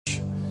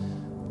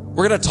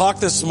We're going to talk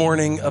this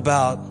morning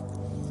about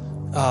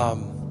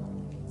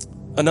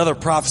another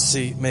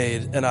prophecy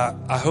made, and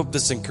I hope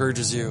this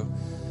encourages you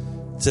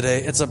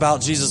today. It's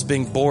about Jesus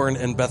being born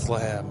in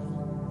Bethlehem.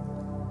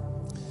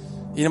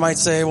 You might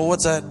say, well,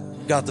 what's that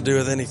got to do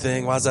with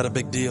anything? Why is that a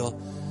big deal?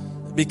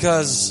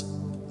 Because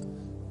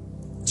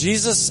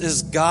Jesus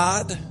is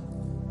God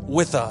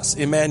with us,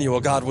 Emmanuel,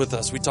 God with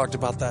us. We talked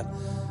about that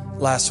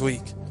last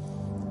week.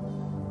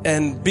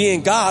 And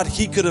being God,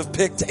 he could have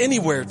picked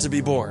anywhere to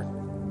be born.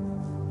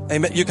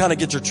 Amen. You kind of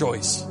get your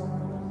choice.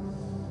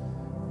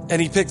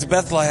 And he picked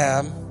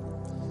Bethlehem.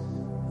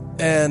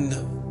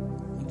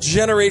 And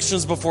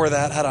generations before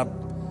that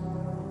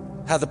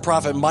had the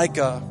prophet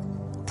Micah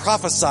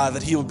prophesy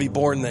that he would be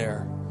born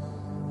there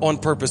on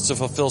purpose to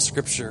fulfill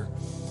Scripture.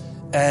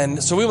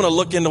 And so we want to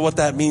look into what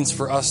that means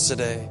for us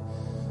today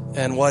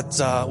and what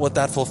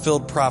that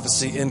fulfilled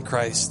prophecy in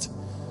Christ,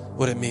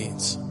 what it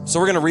means. So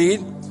we're going to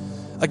read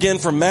again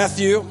from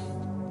Matthew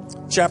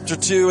chapter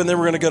 2, and then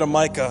we're going to go to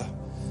Micah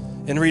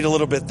and read a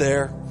little bit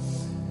there.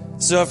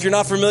 So if you're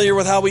not familiar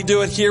with how we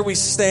do it here, we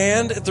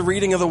stand at the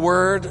reading of the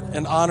word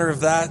in honor of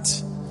that,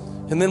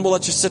 and then we'll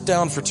let you sit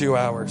down for 2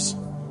 hours.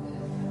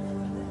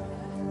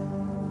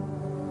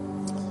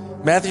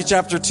 Matthew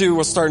chapter 2,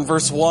 we'll start in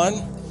verse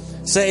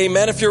 1. Say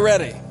amen if you're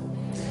ready.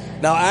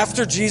 Now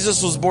after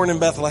Jesus was born in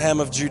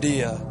Bethlehem of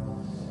Judea,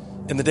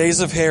 in the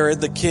days of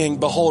Herod the king,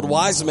 behold,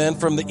 wise men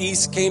from the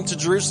east came to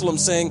Jerusalem,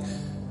 saying,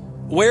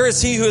 where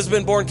is he who has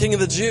been born King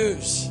of the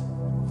Jews?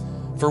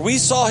 For we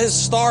saw his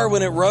star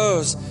when it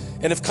rose,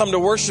 and have come to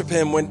worship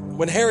him.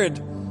 When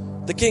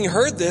Herod the king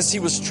heard this, he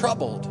was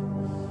troubled,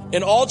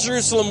 and all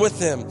Jerusalem with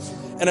him.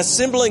 And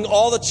assembling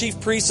all the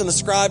chief priests and the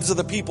scribes of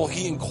the people,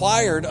 he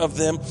inquired of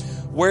them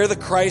where the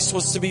Christ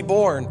was to be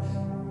born.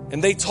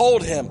 And they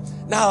told him.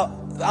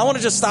 Now, I want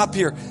to just stop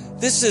here.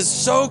 This is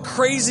so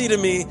crazy to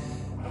me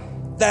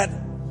that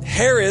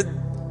Herod,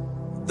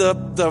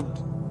 the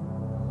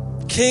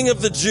king of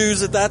the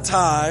Jews at that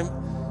time,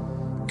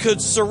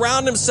 could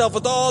surround himself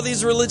with all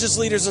these religious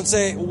leaders and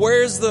say,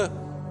 where's the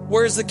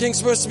king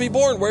supposed to be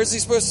born? Where's he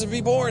supposed to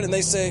be born? And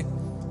they say,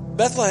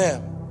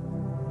 Bethlehem.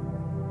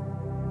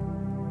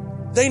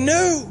 They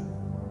knew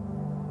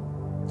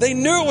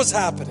it was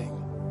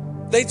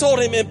happening. They told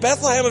him, in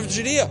Bethlehem of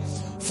Judea,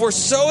 for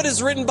so it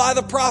is written by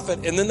the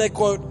prophet. And then they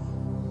quote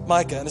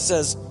Micah, and it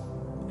says,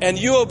 and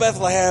you, O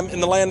Bethlehem,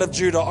 in the land of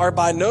Judah, are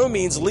by no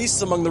means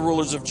least among the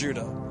rulers of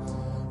Judah.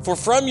 For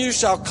from you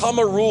shall come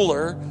a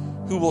ruler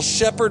who will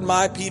shepherd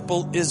my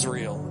people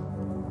Israel.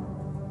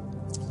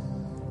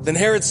 Then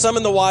Herod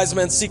summoned the wise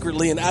men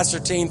secretly and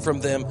ascertained from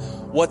them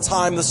what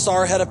time the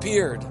star had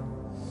appeared.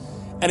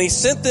 And he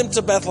sent them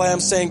to Bethlehem,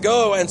 saying,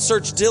 go and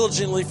search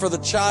diligently for the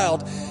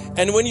child.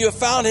 And when you have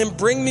found him,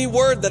 bring me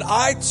word that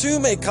I too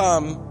may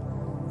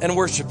come and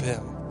worship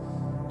him.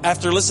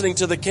 After listening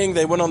to the king,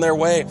 they went on their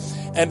way.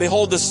 And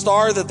behold, the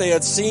star that they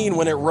had seen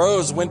when it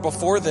rose went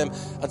before them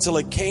until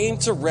it came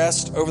to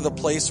rest over the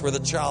place where the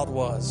child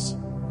was.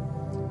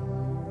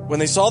 When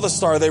they saw the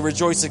star, they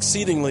rejoiced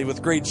exceedingly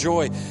with great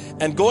joy.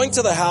 And going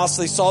to the house,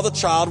 they saw the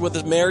child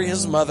with Mary,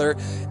 his mother,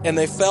 and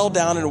they fell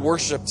down and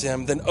worshiped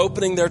him. Then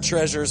opening their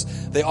treasures,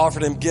 they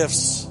offered him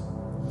gifts,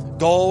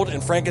 gold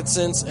and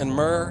frankincense and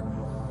myrrh.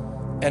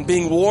 And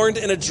being warned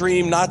in a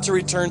dream not to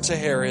return to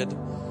Herod,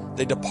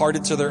 they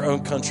departed to their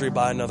own country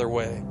by another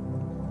way.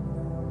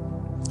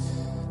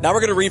 Now we're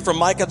going to read from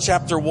Micah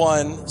chapter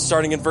 5,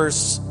 starting in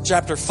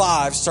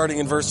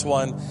verse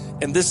 1.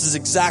 And this is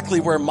exactly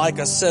where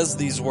Micah says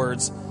these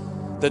words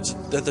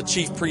that the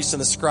chief priests and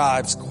the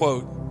scribes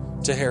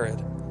quote to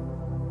Herod.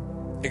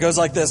 It goes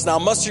like this. Now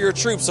muster your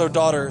troops, O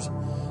daughters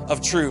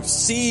of troops.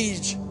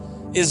 Siege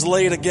is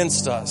laid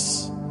against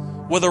us.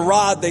 With a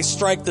rod they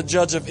strike the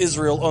judge of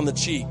Israel on the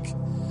cheek.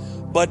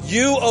 But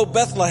you, O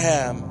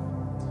Bethlehem,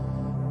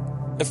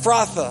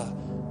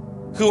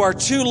 Ephrathah, who are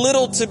too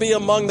little to be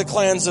among the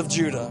clans of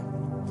Judah,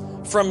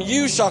 from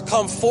you shall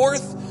come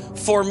forth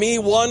for me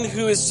one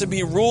who is to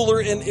be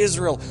ruler in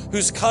Israel,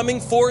 whose coming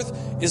forth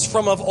is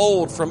from of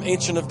old, from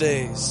ancient of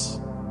days.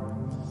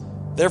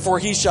 Therefore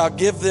he shall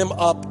give them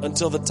up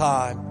until the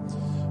time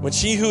when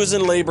she who is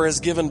in labor has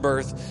given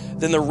birth.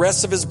 Then the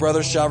rest of his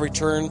brothers shall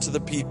return to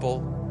the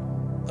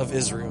people of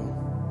Israel.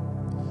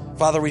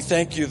 Father, we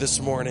thank you this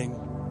morning.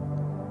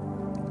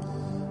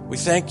 We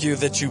thank you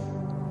that you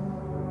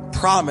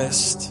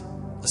promised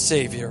a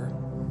Savior,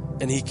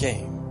 and he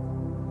came.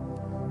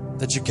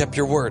 That you kept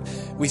your word.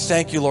 We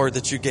thank you, Lord,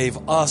 that you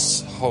gave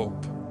us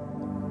hope.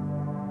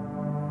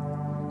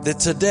 That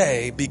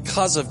today,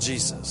 because of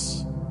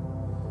Jesus,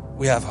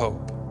 we have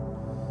hope.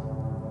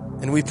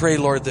 And we pray,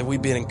 Lord, that we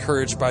be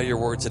encouraged by your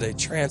word today.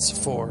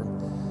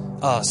 Transform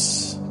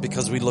us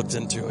because we looked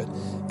into it.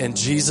 In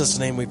Jesus'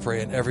 name we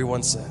pray. And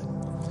everyone said,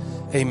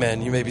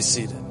 amen. You may be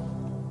seated.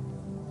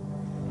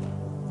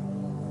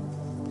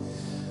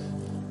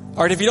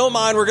 All right, if you don't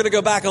mind, we're going to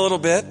go back a little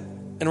bit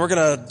and we're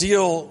going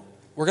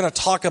to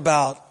talk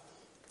about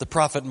the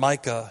prophet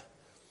Micah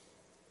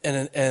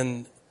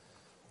and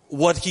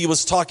what he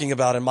was talking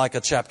about in Micah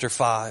chapter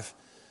 5.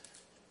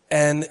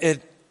 And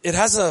it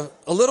has a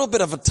little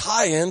bit of a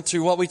tie-in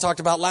to what we talked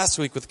about last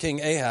week with King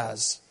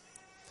Ahaz.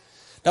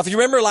 Now, if you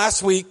remember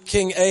last week,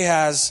 King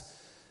Ahaz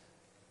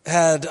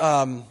had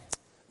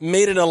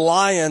made an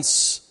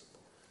alliance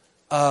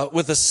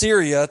with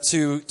Assyria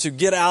to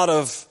get out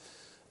of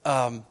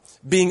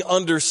being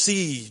under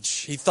siege.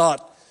 He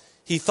thought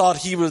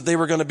they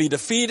were going to be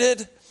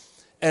defeated,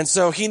 and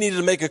so he needed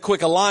to make a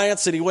quick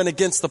alliance, and he went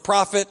against the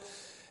prophet,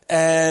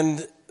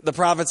 and the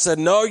prophet said,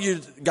 no,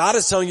 God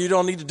is telling you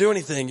don't need to do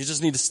anything. You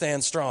just need to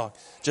stand strong.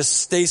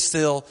 Just stay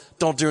still.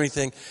 Don't do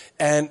anything.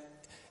 And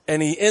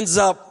he ends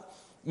up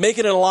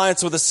making an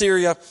alliance with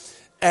Assyria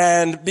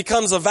and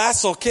becomes a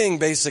vassal king,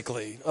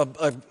 basically,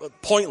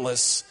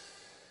 pointless,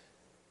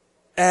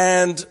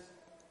 and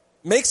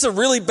makes a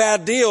really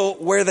bad deal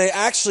where they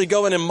actually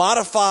go in and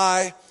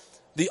modify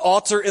the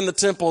altar in the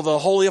temple, the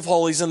Holy of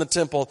Holies in the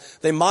temple.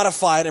 They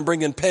modify it and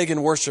bring in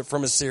pagan worship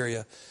from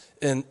Assyria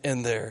in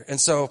there. And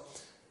so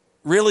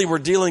really we're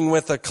dealing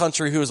with a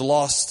country who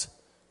has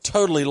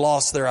totally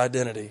lost their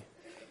identity.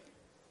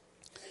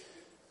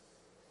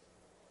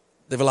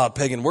 They've allowed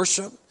pagan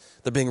worship.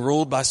 They're being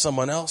ruled by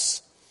someone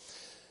else.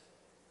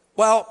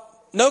 Well,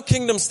 no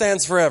kingdom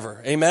stands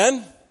forever.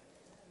 Amen?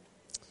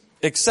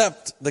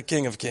 Except the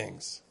King of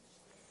Kings.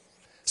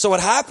 So what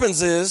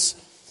happens is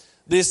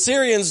the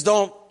Assyrians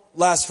don't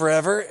last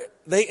forever.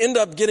 They end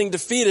up getting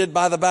defeated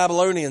by the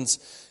Babylonians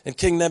and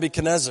King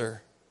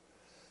Nebuchadnezzar.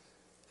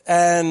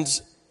 And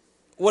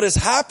what is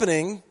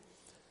happening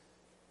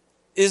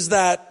is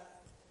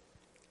that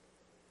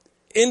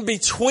in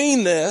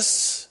between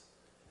the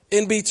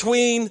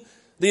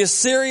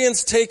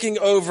Assyrians taking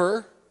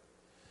over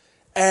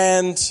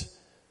and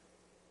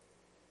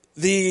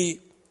the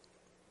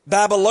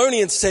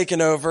Babylonians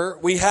taking over,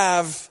 we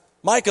have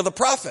Micah the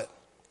prophet.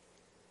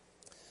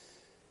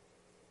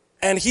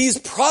 And he's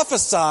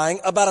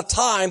prophesying about a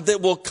time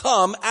that will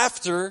come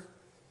after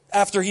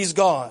he's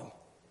gone.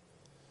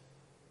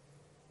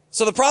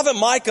 So the prophet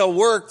Micah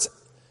worked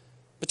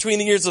between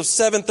the years of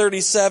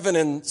 737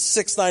 and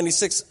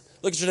 696.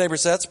 Look at your neighbor and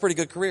say, that's a pretty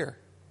good career.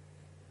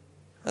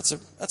 That's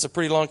a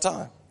pretty long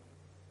time.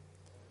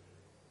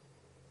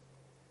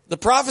 The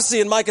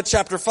prophecy in Micah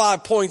chapter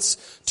 5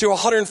 points to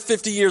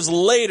 150 years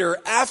later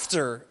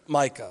after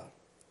Micah.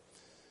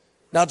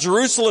 Now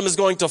Jerusalem is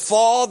going to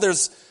fall.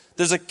 There's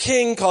a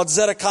king called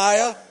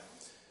Zedekiah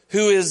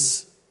who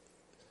is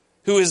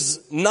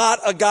not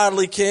a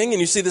godly king, and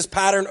you see this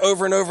pattern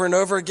over and over and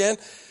over again.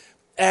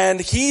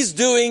 And he's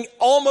doing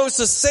almost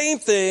the same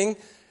thing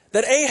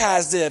that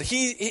Ahaz did.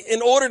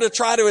 In order to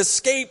try to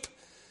escape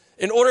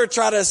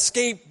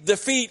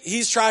defeat,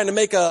 he's trying to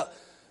make a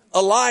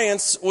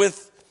alliance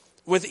with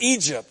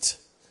Egypt.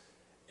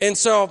 And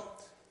so,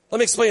 let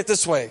me explain it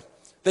this way.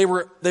 They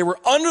were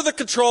under the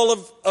control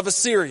of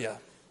Assyria.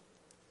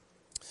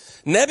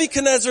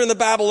 Nebuchadnezzar and the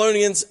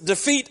Babylonians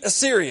defeat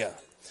Assyria.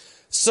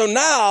 So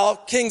now,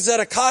 King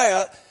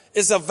Zedekiah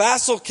is a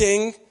vassal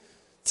king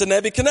to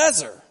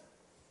Nebuchadnezzar.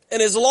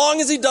 And as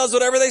long as he does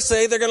whatever they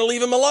say, they're going to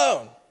leave him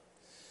alone.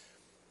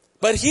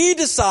 But he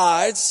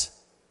decides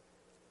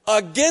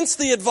against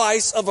the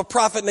advice of a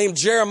prophet named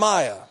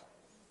Jeremiah.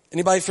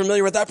 Anybody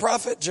familiar with that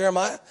prophet,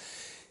 Jeremiah?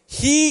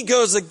 He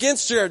goes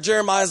against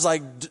Jeremiah's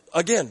like,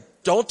 again,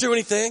 don't do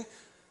anything.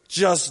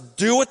 Just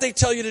do what they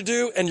tell you to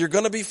do and you're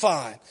going to be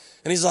fine.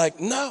 And he's like,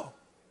 no.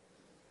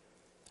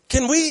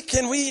 Can we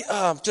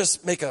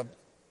just make a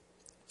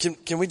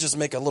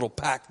little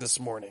pact this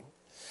morning?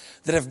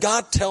 That if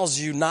God tells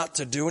you not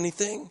to do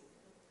anything,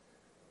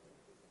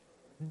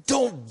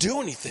 don't do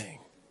anything.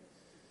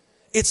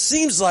 It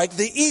seems like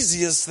the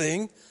easiest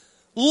thing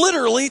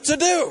literally to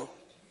do.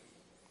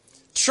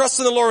 Trust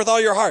in the Lord with all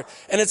your heart.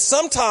 And it's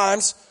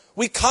sometimes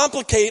we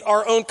complicate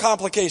our own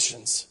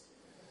complications.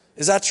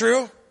 Is that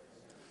true?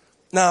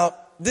 Now,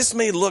 this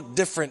may look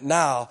different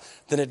now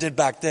than it did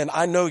back then.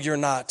 I know you're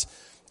not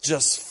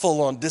just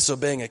full on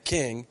disobeying a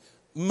king.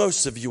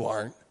 Most of you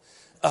aren't.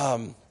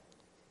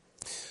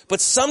 But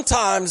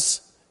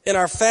sometimes in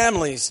our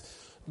families,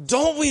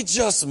 don't we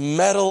just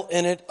meddle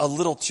in it a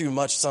little too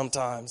much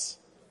sometimes?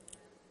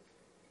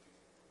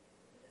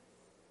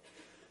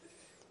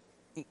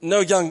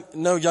 No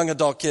young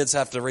adult kids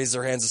have to raise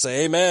their hands and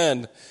say,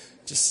 amen.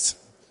 Just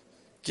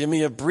give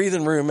me a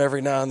breathing room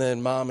every now and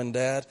then, mom and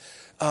dad.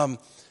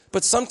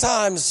 But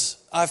sometimes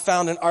I've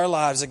found in our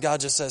lives that God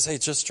just says, hey,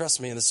 just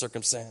trust me in this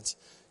circumstance.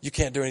 You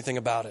can't do anything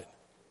about it.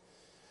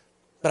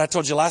 But I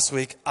told you last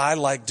week, I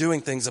like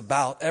doing things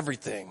about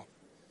everything.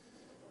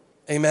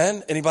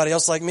 Amen? Anybody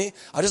else like me?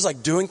 I just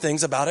like doing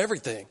things about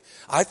everything.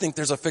 I think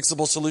there's a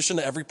fixable solution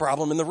to every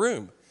problem in the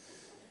room.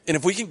 And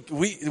if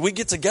we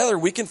get together,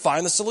 we can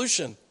find the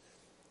solution.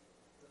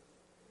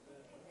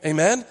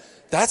 Amen?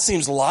 That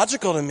seems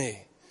logical to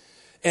me.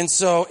 And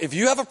so if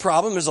you have a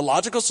problem, there's a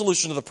logical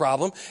solution to the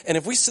problem. And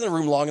if we sit in a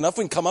room long enough,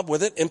 we can come up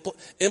with it,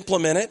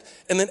 implement it,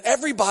 and then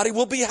everybody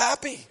will be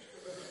happy.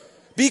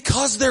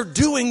 Because they're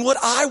doing what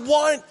I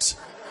want.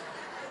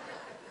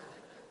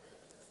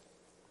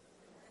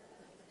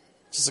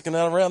 Just looking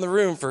out around the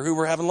room for who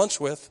we're having lunch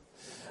with.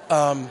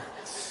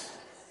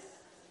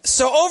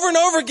 So over and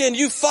over again,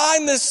 you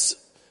find this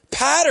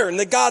pattern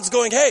that God's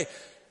going, hey,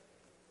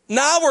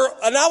 now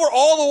we're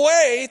all the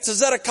way to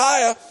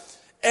Zedekiah,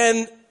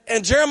 and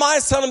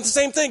Jeremiah's telling him the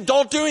same thing.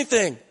 Don't do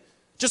anything.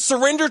 Just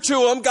surrender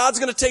to him. God's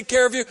going to take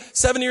care of you.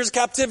 7 years of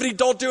captivity.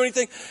 Don't do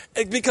anything.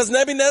 Because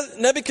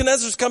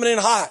Nebuchadnezzar's coming in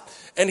hot.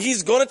 And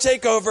he's going to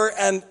take over,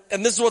 and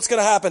this is what's going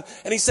to happen.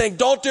 And he's saying,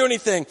 don't do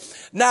anything.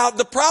 Now,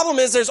 the problem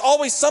is there's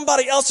always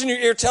somebody else in your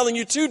ear telling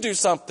you to do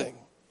something.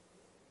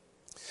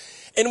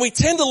 And we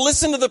tend to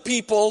listen to the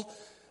people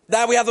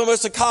that we have the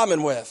most in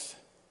common with.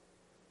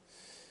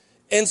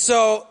 And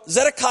so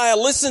Zedekiah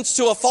listens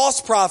to a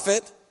false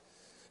prophet.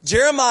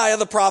 Jeremiah,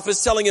 the prophet,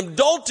 is telling him,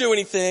 don't do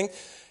anything.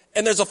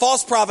 And there's a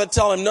false prophet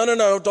telling him,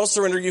 no, don't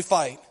surrender, you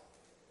fight.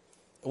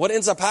 What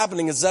ends up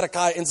happening is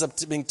Zedekiah ends up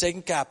being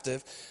taken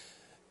captive.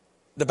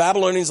 The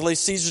Babylonians lay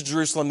siege to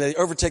Jerusalem. They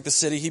overtake the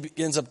city. He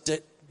ends up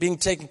being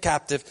taken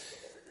captive.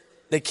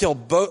 They kill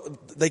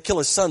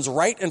his sons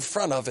right in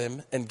front of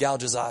him and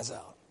gouge his eyes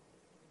out.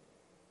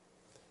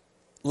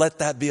 Let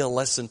that be a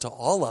lesson to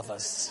all of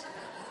us.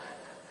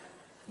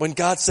 When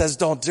God says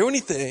don't do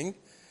anything,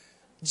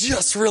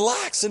 just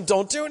relax and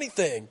don't do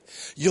anything.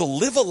 You'll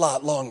live a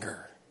lot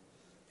longer.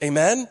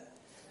 Amen?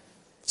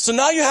 So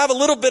now you have a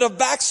little bit of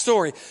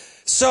backstory.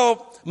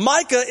 So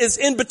Micah is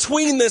in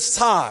between this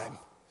time.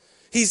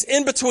 He's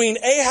in between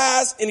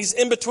Ahaz and he's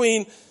in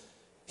between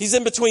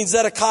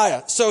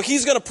Zedekiah. So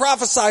he's going to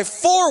prophesy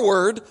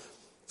forward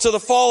to the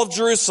fall of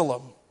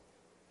Jerusalem.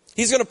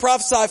 He's going to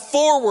prophesy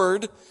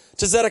forward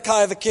to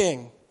Zedekiah the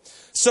king.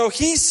 So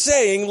he's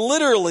saying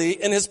literally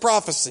in his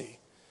prophecy,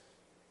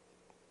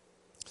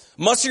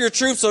 muster your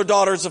troops, O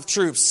daughters of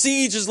troops.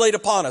 Siege is laid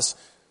upon us.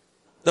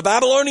 The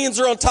Babylonians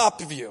are on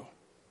top of you.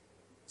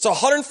 So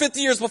 150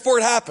 years before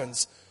it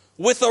happens,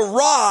 with a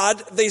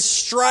rod, they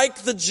strike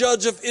the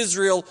judge of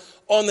Israel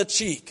on the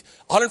cheek.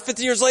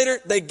 150 years later,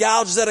 they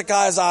gouge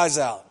Zedekiah's eyes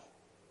out.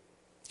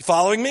 You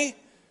following me?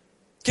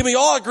 Can we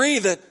all agree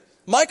that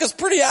Micah's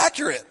pretty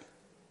accurate?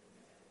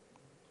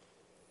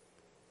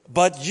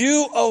 But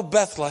you, O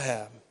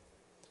Bethlehem,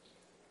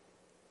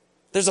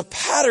 there's a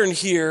pattern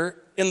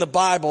here in the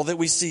Bible that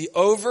we see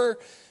over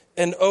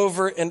and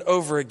over and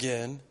over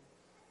again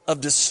of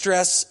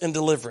distress and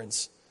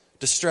deliverance.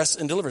 Distress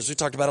and deliverance. We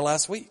talked about it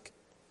last week.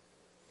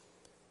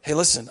 Hey,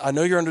 listen, I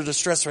know you're under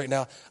distress right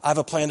now. I have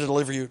a plan to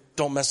deliver you.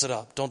 Don't mess it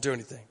up. Don't do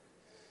anything.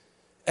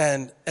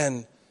 And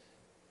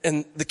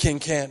the king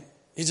can't.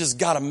 He just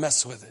got to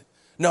mess with it.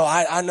 No,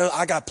 I know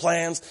I got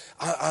plans.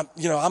 I'm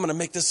going to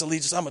make this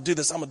allegiance. I'm going to do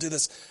this. I'm going to do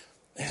this.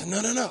 And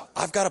no.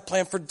 I've got a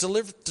plan to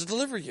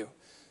deliver you.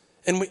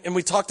 And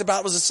we talked about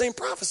it was the same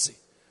prophecy.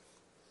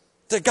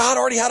 That God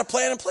already had a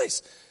plan in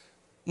place.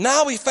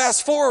 Now we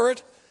fast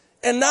forward,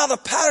 and now the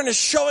pattern is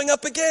showing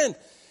up again.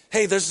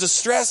 Hey, there's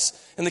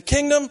distress in the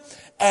kingdom,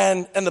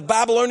 and the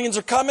Babylonians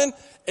are coming,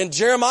 and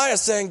Jeremiah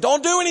is saying,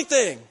 don't do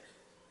anything.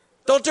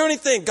 Don't do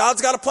anything.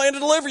 God's got a plan to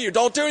deliver you.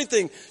 Don't do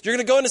anything. You're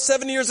going to go into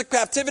 7 years of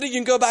captivity. You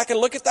can go back and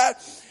look at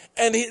that.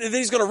 And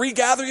he's going to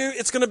regather you.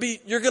 It's going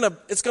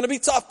to be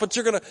tough, but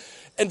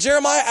and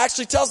Jeremiah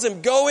actually tells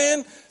him, go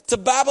in to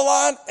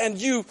Babylon and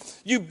you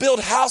build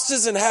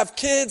houses and have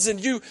kids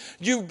and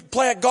you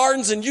plant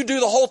gardens and you do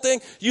the whole thing.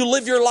 You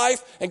live your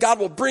life and God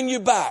will bring you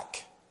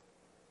back.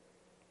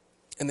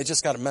 And they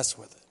just got to mess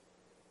with it.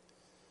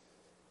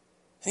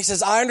 And he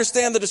says, I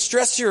understand the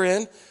distress you're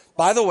in.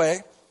 By the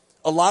way,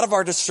 a lot of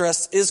our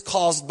distress is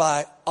caused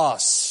by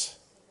us.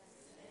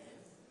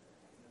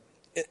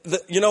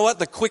 You know what?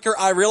 The quicker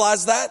I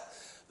realized that,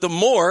 the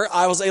more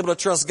I was able to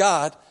trust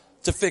God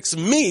to fix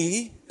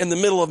me in the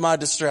middle of my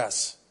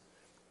distress.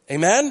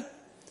 Amen?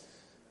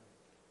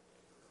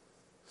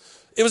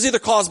 It was either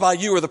caused by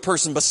you or the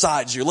person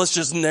beside you. Let's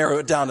just narrow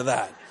it down to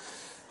that.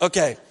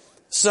 Okay.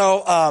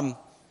 So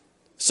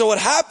what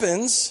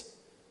happens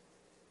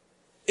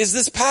is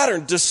this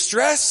pattern: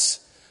 distress,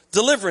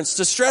 deliverance,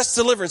 distress,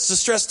 deliverance,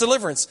 distress,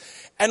 deliverance.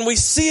 And we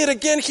see it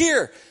again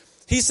here.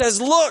 He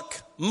says,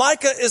 look,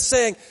 Micah is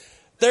saying,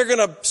 they're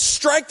going to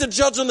strike the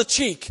judge on the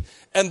cheek.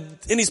 And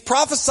he's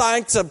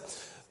prophesying to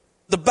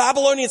the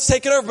Babylonians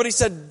taking over. But he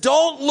said,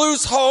 don't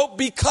lose hope,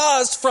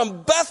 because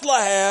from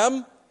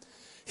Bethlehem,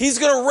 he's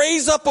going to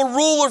raise up a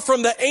ruler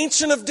from the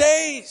Ancient of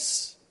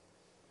Days.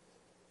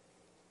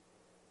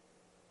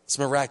 It's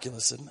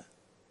miraculous, isn't it?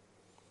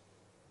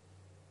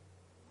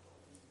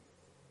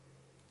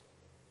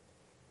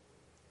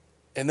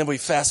 And then we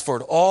fast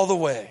forward all the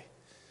way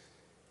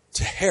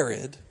to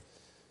Herod,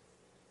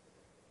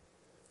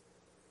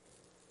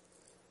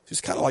 who's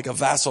kind of like a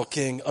vassal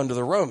king under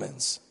the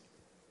Romans.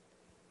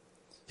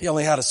 He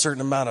only had a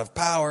certain amount of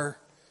power,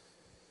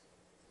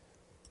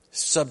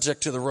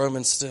 subject to the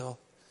Romans still.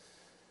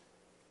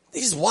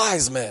 These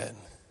wise men,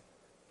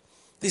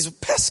 these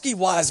pesky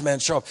wise men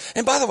show up.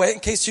 And by the way, in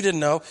case you didn't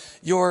know,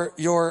 your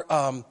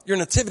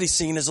nativity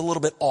scene is a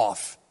little bit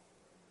off.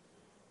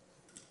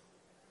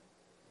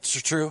 Is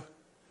it true?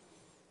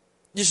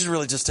 You should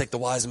really just take the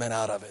wise men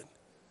out of it.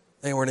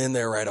 They weren't in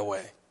there right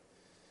away.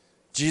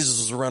 Jesus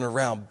was running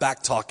around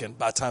back talking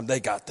by the time they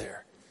got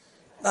there.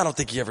 I don't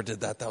think he ever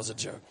did that. That was a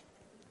joke.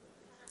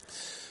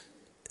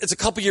 It's a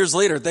couple years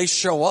later, they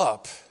show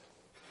up.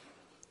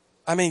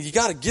 I mean, you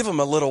got to give them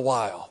a little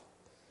while.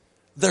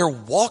 They're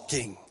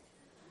walking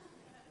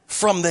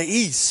from the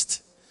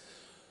east.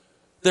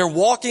 They're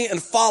walking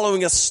and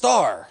following a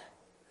star.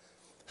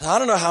 I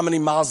don't know how many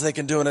miles they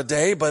can do in a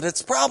day, but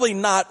it's probably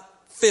not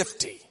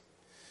 50.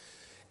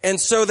 And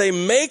so they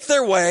make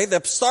their way,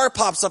 the star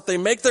pops up, they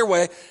make their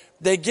way,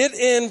 they get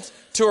in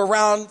to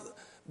around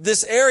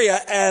this area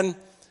and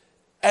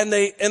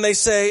they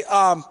say,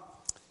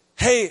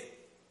 hey,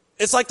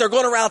 it's like they're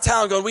going around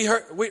town going,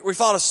 we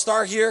found a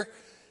star here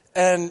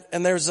and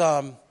there's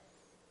a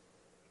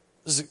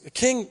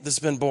king that's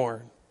been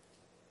born.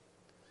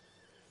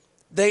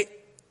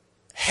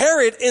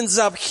 Herod ends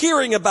up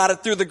hearing about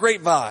it through the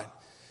grapevine.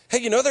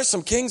 Hey, there's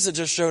some kings that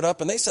just showed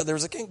up and they said there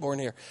was a king born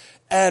here.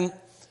 And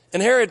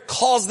Herod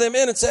calls them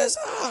in and says,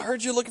 I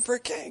heard you looking for a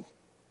king.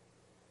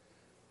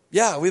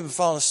 Yeah, we've been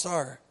following a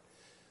star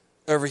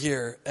over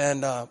here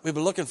and we've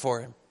been looking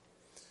for him.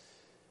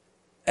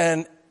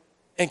 And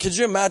could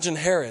you imagine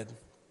Herod,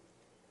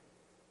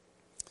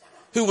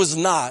 who was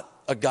not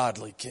a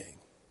godly king?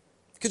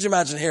 Could you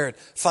imagine Herod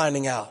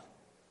finding out?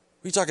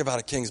 We talk about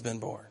a king's been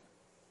born.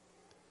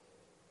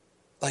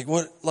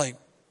 What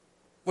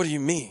do you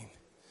mean?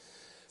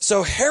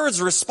 So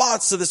Herod's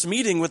response to this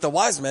meeting with the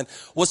wise men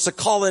was to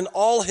call in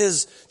all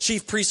his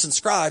chief priests and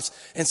scribes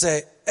and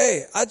say,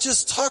 hey, I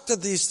just talked to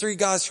these 3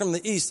 guys from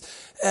the east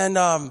and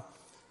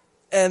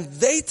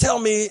they tell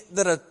me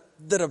that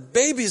a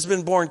baby's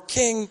been born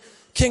king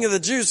of the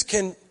Jews.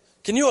 Can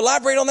you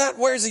elaborate on that?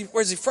 Where's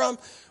he from?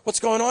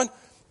 What's going on?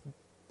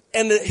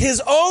 And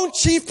his own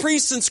chief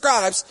priests and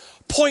scribes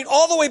point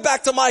all the way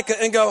back to Micah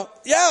and go,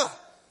 yeah,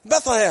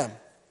 Bethlehem.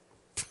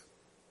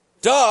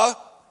 Duh.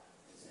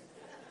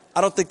 I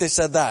don't think they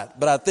said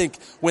that, but I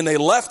think when they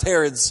left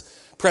Herod's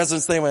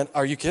presence, they went,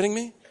 are you kidding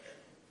me?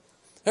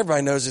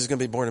 Everybody knows he's going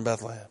to be born in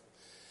Bethlehem.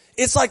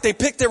 It's like they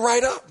picked it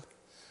right up.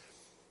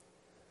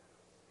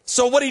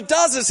 So what he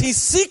does is he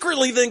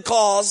secretly then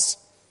calls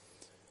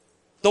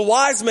the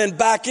wise men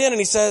back in and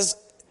he says,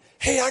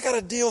 hey, I got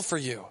a deal for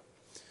you.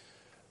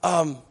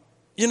 I'm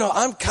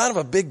kind of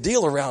a big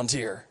deal around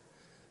here.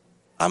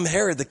 I'm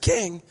Herod the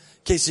king, in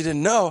case you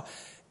didn't know.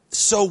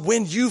 So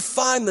when you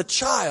find the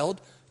child,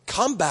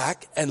 come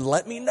back and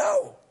let me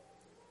know.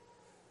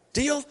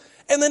 Deal?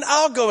 And then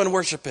I'll go and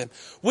worship him.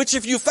 Which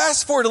if you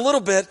fast forward a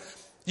little bit,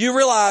 you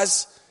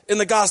realize in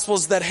the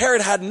Gospels that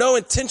Herod had no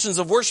intentions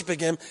of worshiping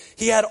him.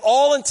 He had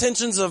all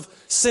intentions of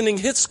sending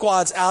hit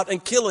squads out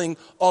and killing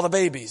all the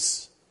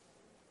babies.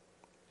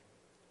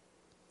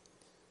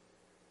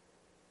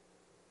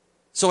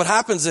 So what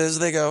happens is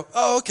they go,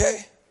 oh,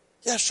 okay.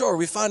 Yeah, sure.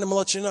 We find him. We'll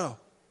let you know.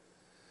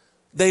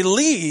 They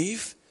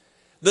leave.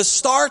 The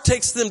star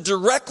takes them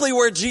directly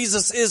where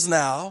Jesus is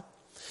now,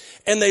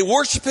 and they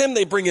worship him.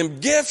 They bring him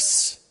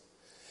gifts.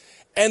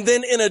 And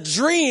then in a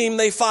dream,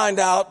 they find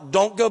out,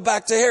 don't go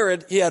back to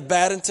Herod. He had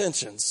bad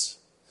intentions.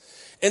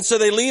 And so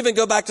they leave and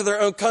go back to their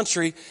own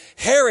country.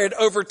 Herod,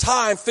 over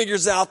time,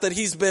 figures out that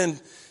he's been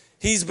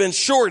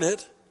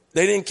shorted.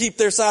 They didn't keep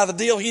their side of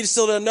the deal. He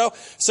still doesn't know.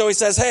 So he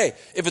says, hey,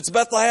 if it's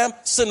Bethlehem,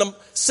 send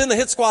the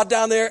hit squad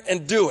down there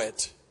and do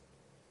it.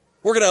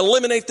 We're going to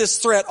eliminate this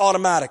threat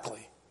automatically.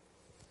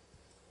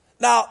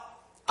 Now,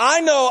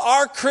 I know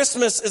our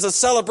Christmas is a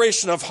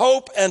celebration of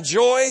hope and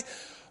joy,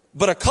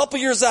 but a couple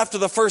years after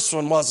the first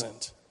one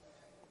wasn't.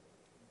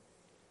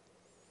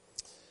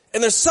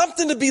 And there's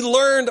something to be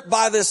learned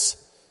by this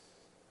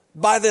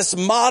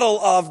model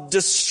of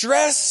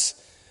distress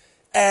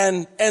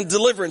and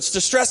deliverance,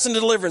 distress and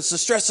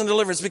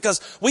deliverance,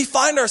 because we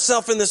find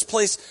ourselves in this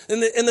place,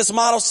 in this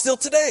model still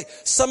today.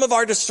 Some of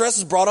our distress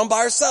is brought on by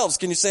ourselves.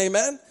 Can you say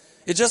amen?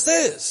 It just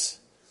is.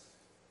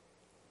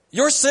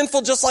 You're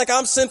sinful just like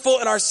I'm sinful,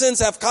 and our sins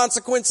have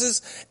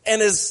consequences.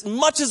 And as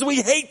much as we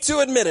hate to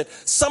admit it,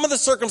 some of the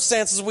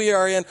circumstances we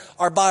are in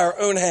are by our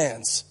own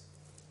hands.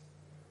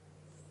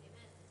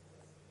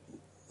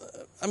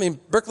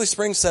 Berkeley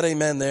Springs said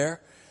amen there.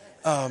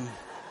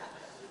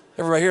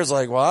 Everybody here is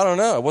like, well, I don't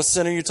know. What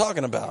sin are you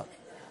talking about?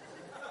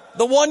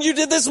 The one you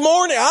did this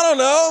morning. I don't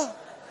know.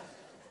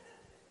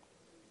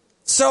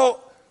 So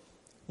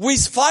we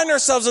find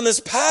ourselves in this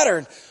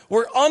pattern.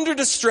 We're under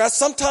distress,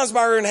 sometimes by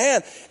our own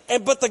hand.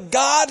 But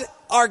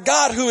our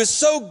God, who is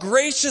so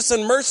gracious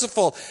and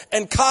merciful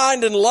and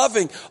kind and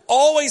loving,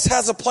 always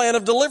has a plan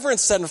of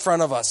deliverance set in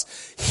front of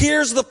us.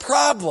 Here's the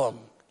problem.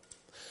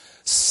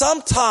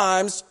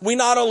 Sometimes we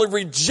not only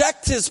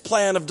reject his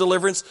plan of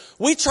deliverance,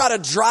 we try to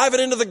drive it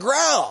into the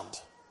ground.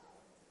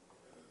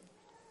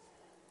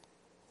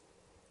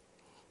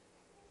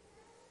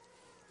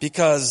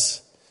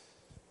 Because,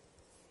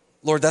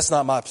 Lord, that's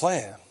not my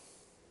plan.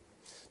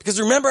 Because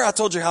remember I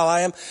told you how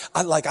I am?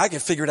 I can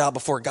figure it out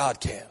before God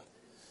can.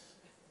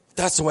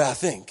 That's the way I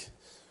think.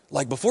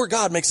 Before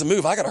God makes a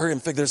move, I got to hurry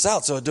and figure this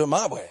out, so I do it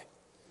my way.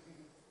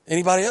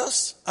 Anybody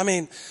else?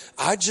 my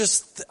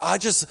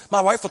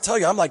wife will tell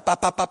you, I'm like,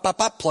 bop, bop, bop, bop,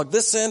 bop, plug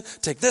this in,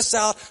 take this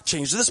out,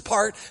 change this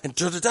part, and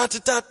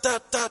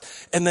da-da-da-da-da-da-da.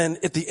 And then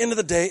at the end of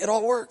the day, it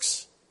all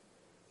works.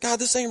 God,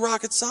 this ain't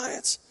rocket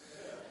science.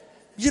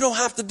 You don't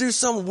have to do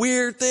some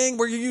weird thing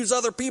where you use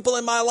other people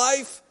in my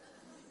life.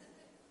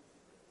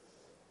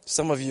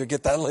 Some of you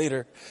get that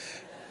later.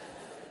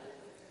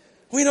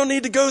 We don't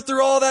need to go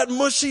through all that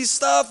mushy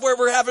stuff where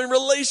we're having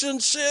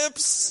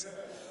relationships.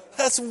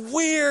 That's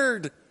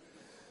weird.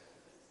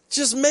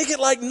 Just make it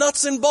like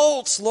nuts and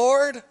bolts,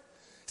 Lord.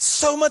 It's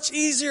so much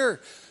easier.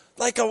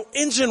 Like an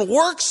engine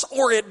works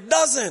or it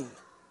doesn't.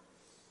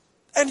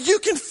 And you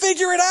can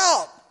figure it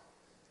out.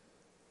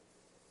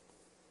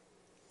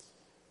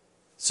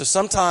 So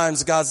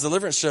sometimes God's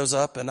deliverance shows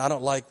up and I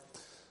don't like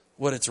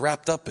what it's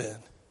wrapped up in.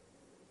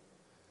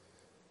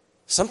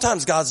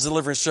 Sometimes God's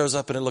deliverance shows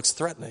up and it looks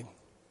threatening.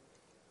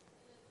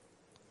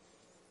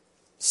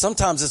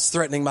 Sometimes it's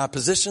threatening my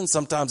position.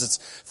 Sometimes it's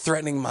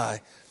threatening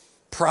my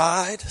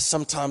pride.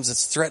 Sometimes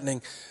it's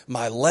threatening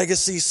my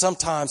legacy.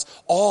 Sometimes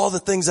all the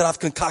things that I've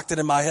concocted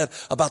in my head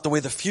about the way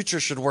the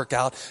future should work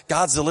out,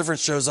 God's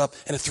deliverance shows up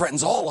and it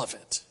threatens all of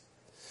it.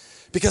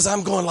 Because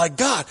I'm going like,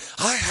 God,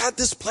 I had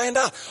this planned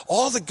out.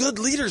 All the good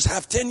leaders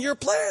have 10-year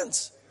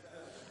plans.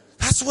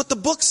 That's what the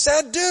book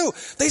said do.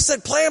 They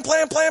said plan. And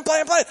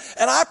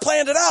I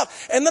planned it out.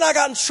 And then I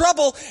got in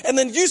trouble. And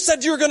then you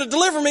said you were going to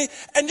deliver me.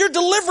 And your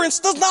deliverance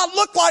does not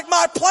look like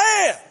my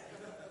plan.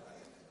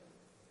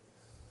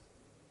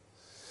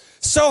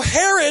 So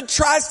Herod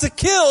tries to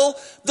kill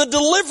the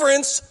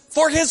deliverance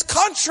for his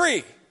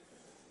country.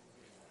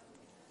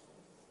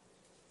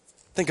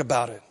 Think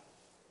about it.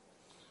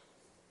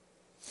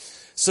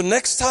 So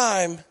next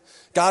time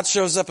God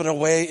shows up in a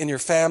way in your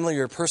family,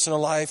 your personal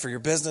life, or your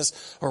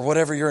business, or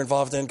whatever you're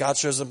involved in, God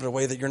shows up in a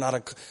way that you're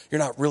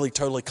not really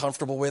totally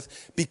comfortable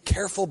with, be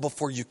careful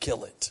before you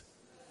kill it.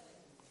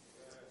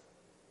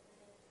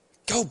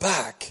 Go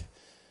back.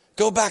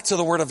 Go back to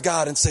the Word of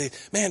God and say,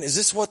 man, is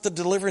this what the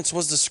deliverance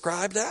was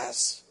described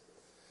as?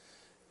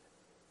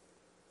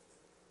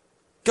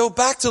 Go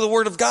back to the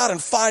Word of God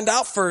and find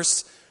out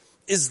first,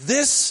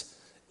 this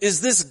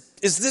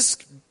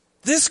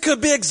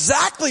could be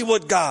exactly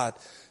what God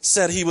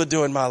said he would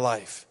do in my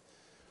life.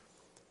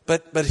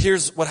 But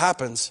here's what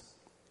happens.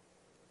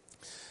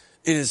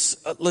 It is,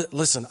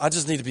 listen, I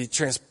just need to be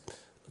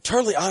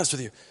totally honest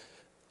with you.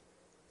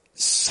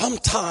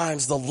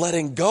 Sometimes the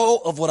letting go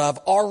of what I've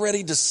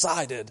already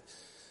decided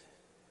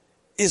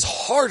is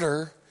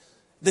harder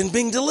than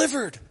being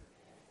delivered.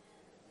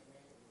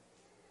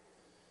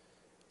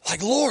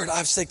 Like, Lord,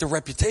 I've staked the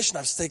reputation.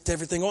 I've staked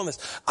everything on this.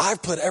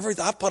 I've put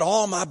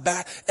all my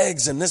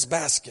eggs in this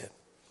basket.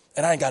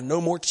 And I ain't got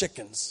no more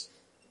chickens.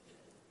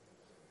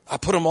 I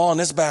put them all in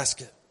this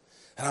basket.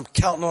 And I'm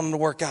counting on them to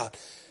work out.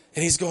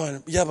 And he's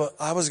going, yeah, but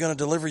I was going to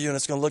deliver you and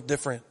it's going to look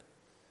different.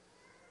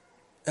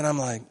 And I'm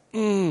like,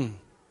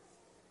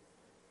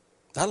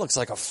 that looks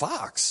like a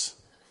fox.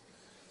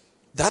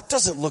 That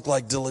doesn't look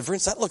like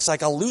deliverance. That looks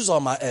like I'll lose all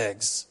my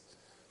eggs.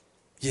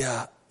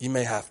 Yeah, you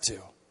may have to.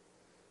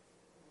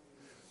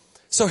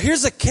 So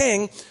here's a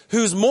king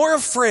who's more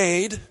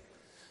afraid.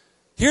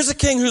 Here's a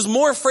king who's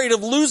more afraid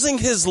of losing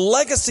his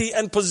legacy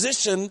and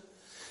position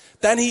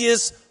than he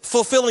is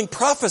fulfilling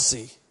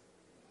prophecy.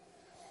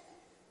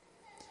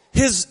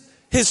 His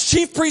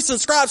chief priests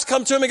and scribes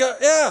come to him and go,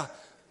 yeah,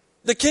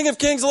 the King of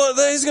Kings,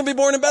 he's going to be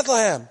born in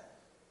Bethlehem.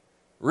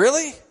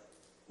 Really?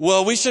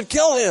 Well, we should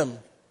kill him.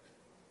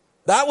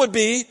 That would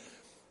be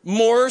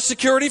more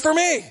security for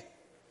me.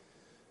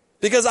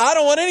 Because I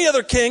don't want any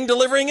other king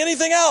delivering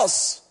anything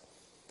else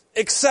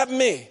except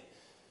me.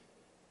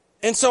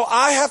 And so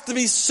I have to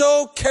be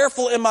so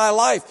careful in my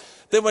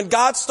life that when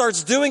God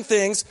starts doing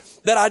things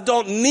that I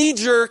don't knee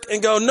jerk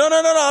and go, no,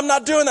 I'm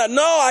not doing that.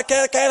 No, I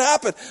can't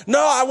happen. No,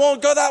 I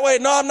won't go that way.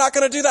 No, I'm not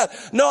going to do that.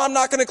 No, I'm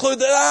not going to include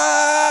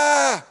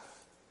that.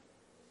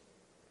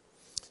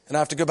 And I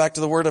have to go back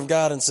to the Word of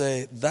God and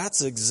say,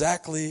 that's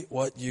exactly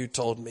what you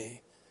told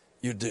me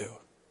you do.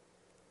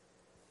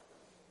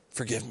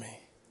 Forgive me.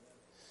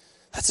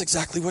 That's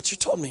exactly what you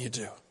told me you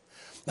do.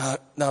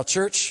 Now,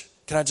 church,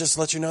 can I just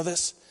let you know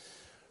this?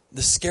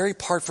 The scary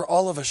part for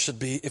all of us should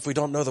be, if we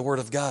don't know the Word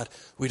of God,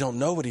 we don't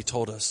know what He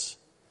told us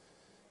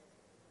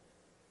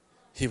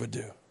He would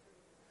do.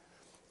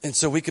 And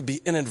so we could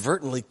be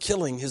inadvertently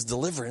killing His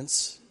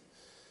deliverance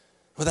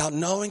without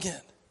knowing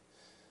it.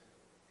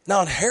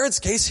 Now, in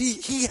Herod's case,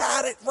 he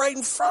had it right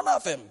in front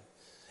of him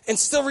and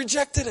still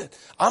rejected it.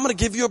 I'm going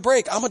to give you a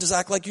break. I'm going to just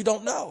act like you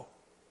don't know.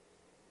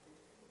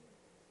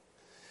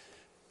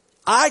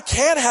 I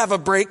can't have a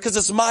break because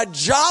it's my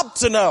job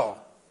to know.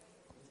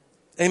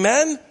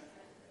 Amen?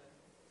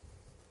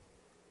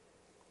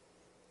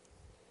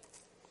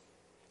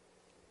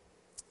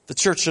 The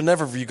church should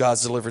never view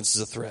God's deliverance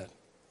as a threat.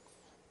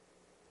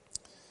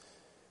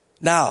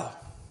 Now,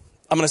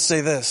 I'm going to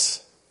say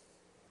this.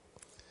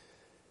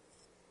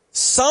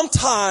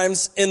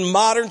 Sometimes in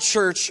modern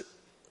church,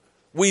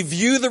 we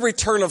view the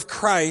return of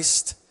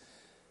Christ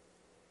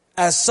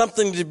as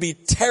something to be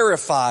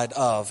terrified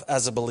of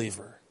as a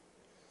believer.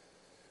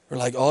 We're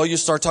like, oh, you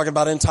start talking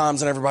about end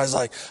times and everybody's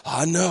like,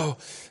 I know.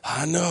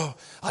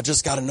 I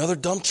just got another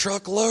dump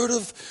truck load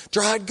of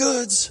dried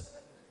goods.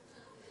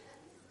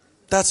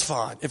 That's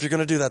fine. If you're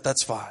going to do that,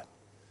 that's fine.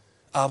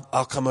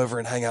 I'll come over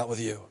and hang out with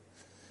you.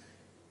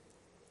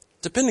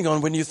 Depending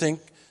on when you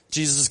think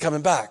Jesus is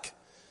coming back.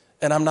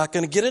 And I'm not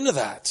going to get into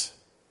that.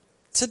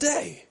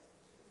 today.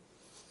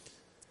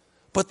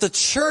 But the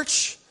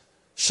church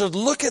should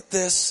look at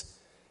this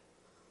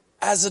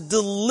as a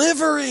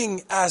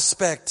delivering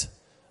aspect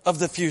of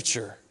the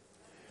future.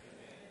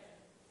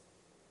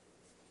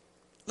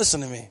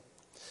 Listen to me.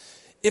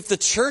 If the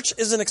church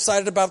isn't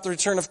excited about the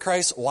return of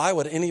Christ, why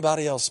would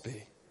anybody else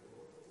be?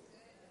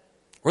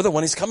 We're the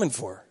one he's coming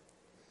for.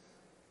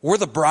 We're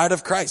the bride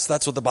of Christ.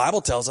 That's what the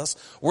Bible tells us.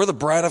 We're the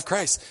bride of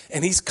Christ.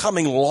 And he's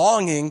coming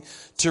longing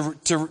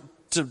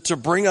to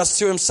bring us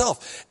to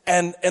himself.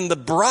 And the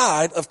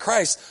bride of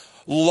Christ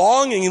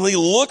longingly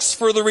looks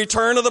for the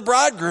return of the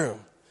bridegroom.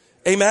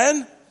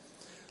 Amen?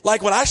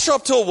 Like when I show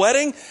up to a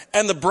wedding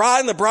and the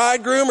bride and the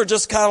bridegroom are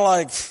just kind of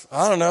like,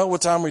 I don't know,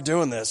 what time are we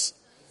doing this?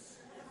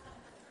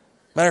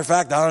 Matter of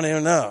fact, I don't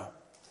even know.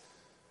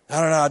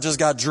 I just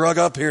got drug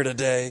up here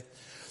today.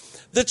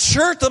 The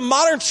church, the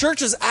modern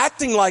church is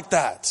acting like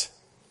that.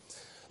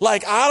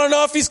 Like, I don't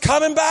know if he's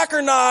coming back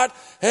or not,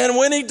 and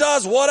when he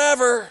does,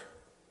 whatever.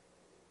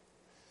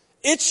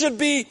 It should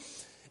be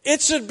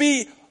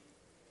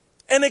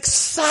an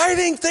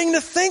exciting thing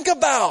to think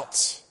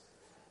about.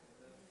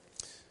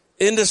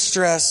 In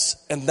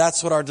distress, and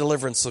that's what our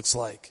deliverance looks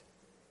like.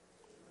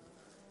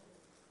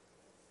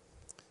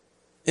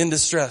 In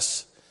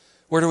distress.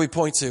 Where do we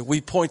point to? We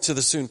point to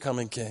the soon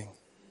coming King.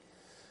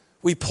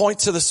 We point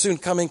to the soon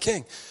coming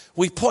King.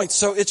 We point.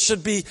 So it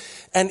should be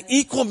an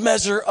equal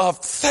measure of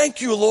thank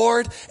you,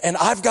 Lord, and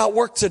I've got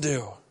work to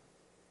do.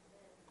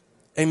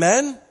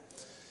 Amen?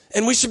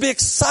 And we should be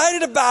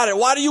excited about it.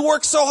 Why do you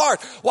work so hard?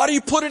 Why do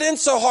you put it in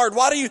so hard?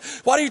 Why do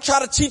you try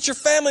to teach your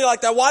family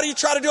like that? Why do you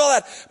try to do all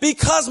that?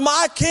 Because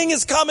my King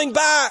is coming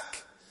back.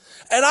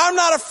 And I'm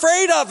not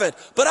afraid of it,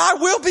 but I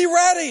will be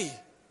ready.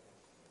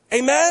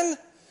 Amen?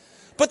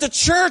 But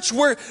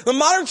the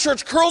modern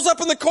church curls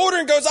up in the corner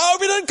and goes, I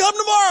hope he doesn't come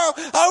tomorrow.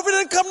 I hope he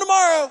doesn't come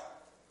tomorrow.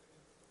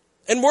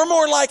 And we're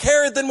more like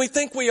Herod than we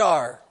think we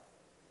are.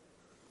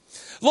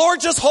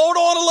 Lord, just hold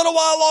on a little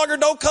while longer.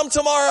 Don't come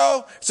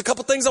tomorrow. There's a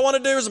couple things I want to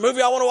do. There's a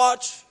movie I want to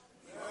watch.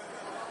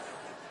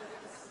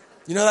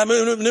 You know, that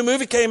new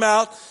movie came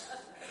out.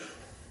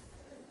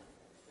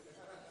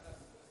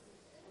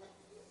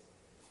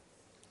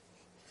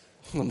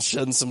 I'm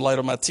shedding some light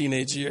on my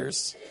teenage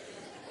years.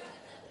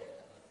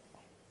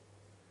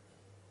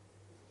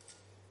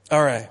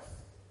 All right.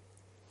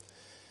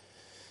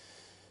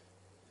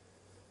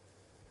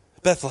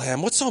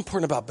 Bethlehem. What's so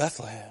important about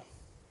Bethlehem?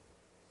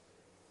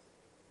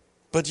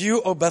 But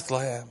you, O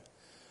Bethlehem,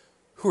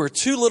 who are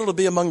too little to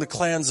be among the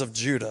clans of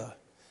Judah.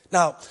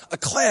 Now, a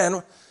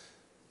clan,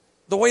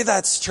 the way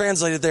that's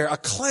translated there, a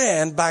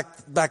clan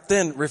back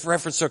then,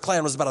 reference to a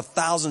clan, was about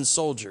 1,000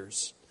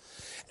 soldiers.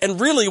 And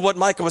really what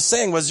Micah was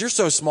saying was, you're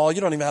so small, you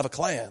don't even have a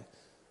clan.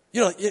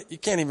 You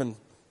can't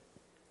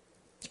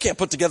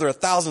put together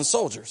 1,000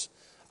 soldiers.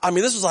 I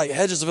mean, this was like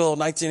Hedgesville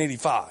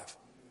 1985.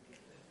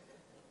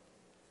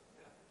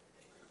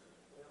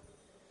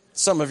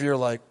 Some of you are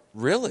like,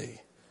 really?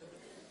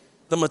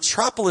 The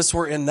metropolis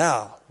we're in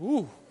now.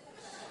 Ooh.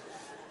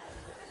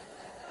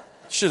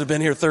 Should have been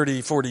here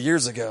 30, 40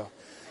 years ago.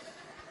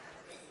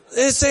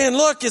 It's saying,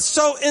 look, it's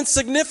so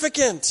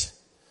insignificant.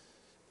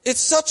 It's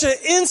such an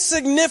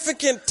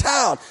insignificant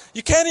town.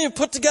 You can't even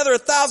put together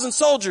 1,000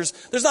 soldiers.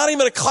 There's not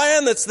even a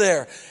clan that's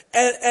there.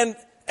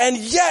 And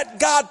yet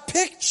God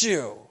picked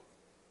you.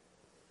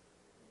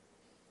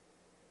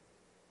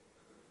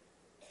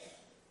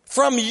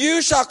 From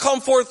you shall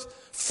come forth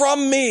for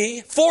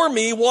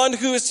me, one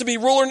who is to be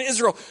ruler in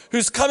Israel,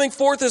 whose coming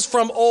forth is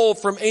from old,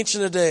 from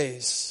ancient of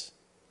days.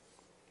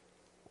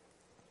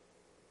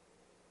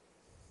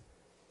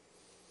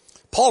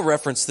 Paul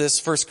referenced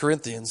this, 1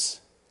 Corinthians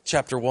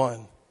chapter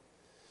 1,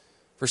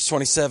 verse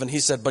 27. He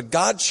said, but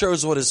God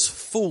chose what is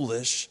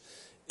foolish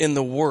in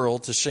the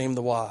world to shame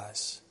the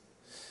wise.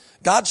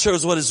 God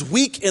chose what is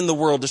weak in the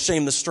world to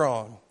shame the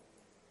strong.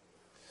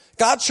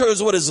 God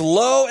chose what is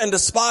low and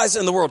despised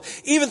in the world,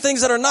 even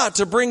things that are not,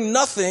 to bring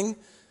nothing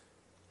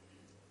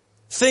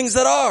things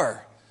that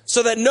are,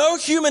 so that no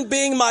human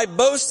being might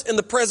boast in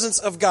the presence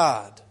of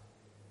God.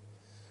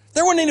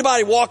 There wasn't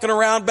anybody walking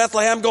around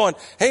Bethlehem going,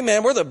 hey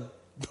man, we're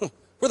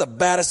the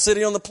baddest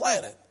city on the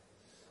planet.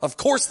 Of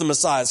course the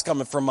Messiah is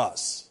coming from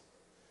us.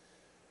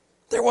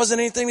 There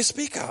wasn't anything to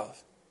speak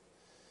of.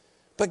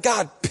 But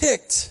God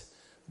picked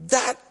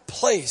that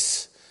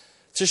place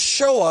to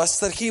show us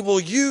that he will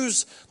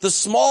use the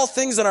small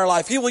things in our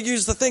life. He will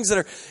use the things that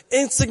are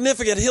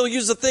insignificant. He'll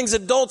use the things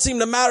that don't seem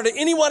to matter to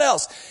anyone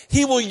else.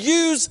 He will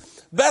use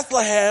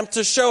Bethlehem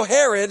to show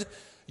Herod,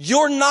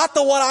 you're not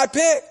the one I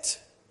picked.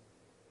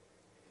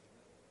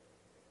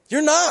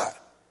 You're not.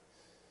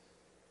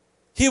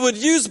 He would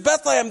use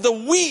Bethlehem, the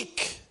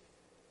weak,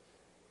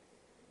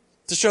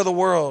 to show the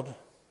world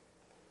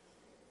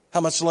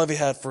how much love he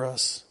had for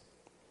us.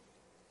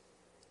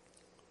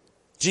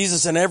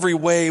 Jesus in every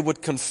way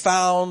would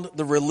confound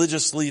the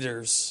religious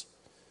leaders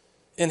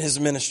in his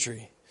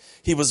ministry.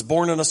 He was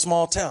born in a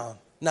small town,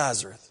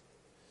 Nazareth.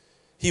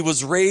 He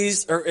was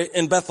raised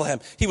in Bethlehem.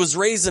 He was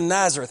raised in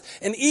Nazareth.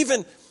 And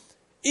even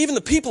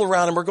the people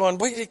around him were going,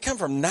 wait, did he come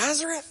from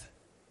Nazareth?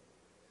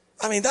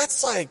 I mean,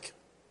 that's like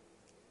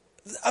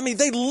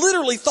they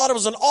literally thought it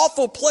was an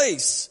awful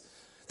place.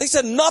 They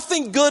said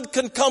nothing good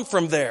can come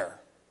from there.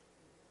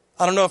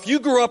 I don't know if you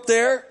grew up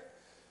there,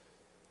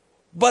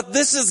 but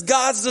this is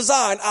God's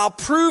design. I'll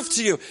prove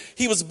to you.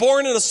 He was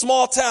born in a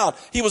small town.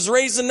 He was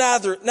raised in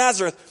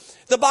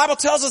Nazareth. The Bible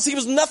tells us he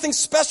was nothing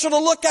special to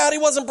look at. He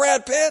wasn't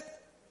Brad Pitt.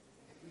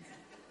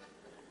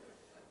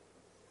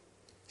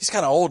 He's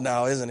kind of old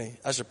now, isn't he?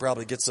 I should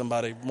probably get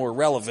somebody more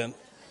relevant.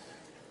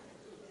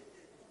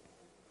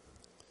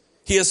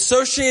 He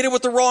associated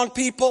with the wrong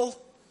people.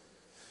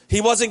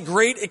 He wasn't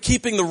great at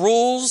keeping the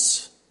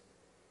rules.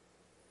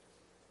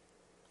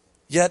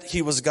 Yet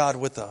he was God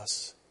with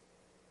us.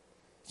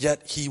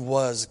 Yet he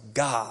was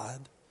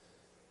God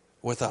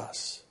with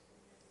us.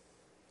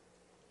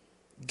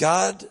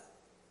 God,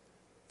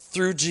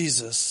 through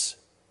Jesus,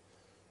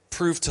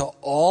 proved to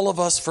all of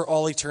us for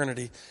all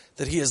eternity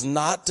that he is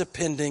not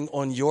depending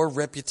on your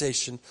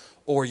reputation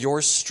or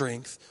your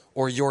strength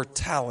or your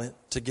talent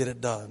to get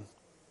it done.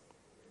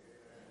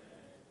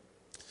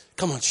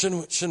 Come on,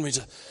 shouldn't we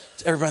just,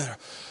 everybody,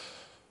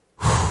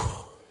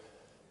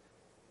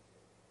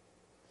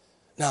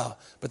 no,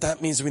 but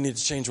that means we need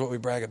to change what we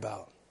brag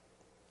about.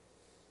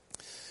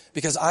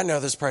 Because I know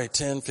there's probably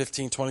 10,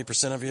 15,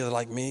 20% of you that are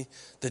like me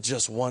that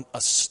just want a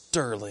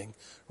sterling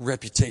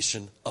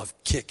reputation of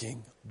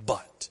kicking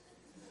butt.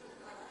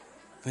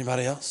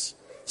 Anybody else?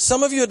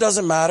 Some of you it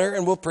doesn't matter,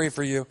 and we'll pray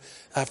for you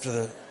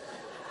after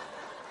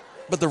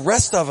but the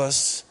rest of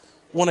us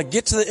want to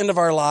get to the end of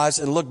our lives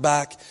and look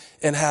back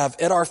and have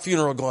at our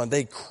funeral going,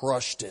 they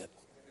crushed it.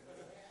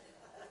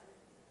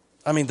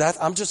 I'm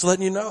just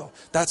letting you know.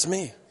 That's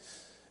me.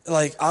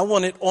 Like, I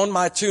want it on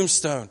my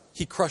tombstone.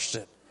 He crushed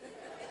it.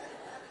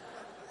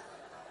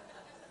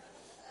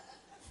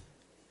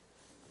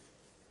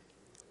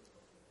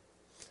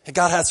 And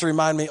God has to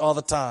remind me all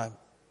the time,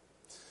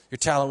 your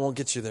talent won't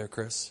get you there,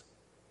 Chris.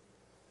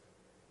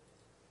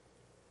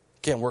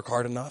 Can't work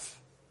hard enough.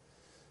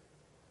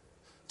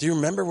 Do you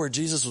remember where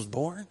Jesus was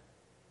born?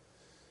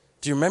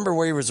 Do you remember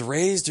where he was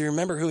raised? Do you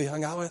remember who he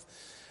hung out with?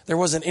 There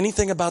wasn't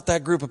anything about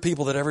that group of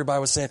people that everybody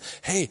was saying,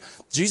 hey,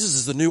 Jesus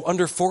is the new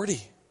under 40.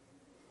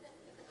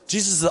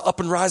 Jesus is the up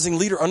and rising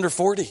leader under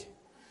 40.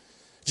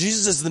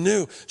 Jesus is the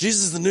new,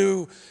 he's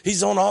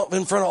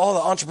in front of all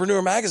the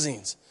entrepreneur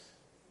magazines.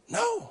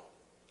 No,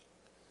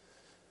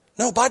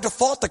 by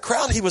default, the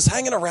crowd he was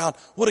hanging around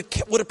would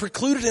have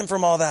precluded him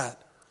from all that.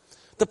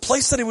 The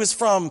place that he was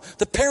from,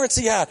 the parents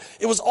he had,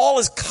 it was all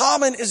as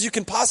common as you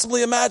can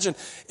possibly imagine.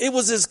 It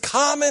was as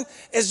common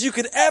as you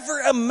could ever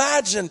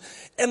imagine.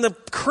 And the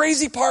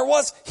crazy part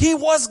was, he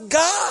was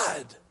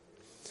God.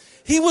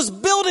 He was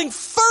building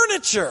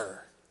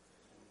furniture.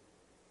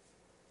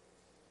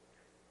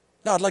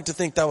 Now, I'd like to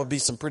think that would be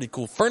some pretty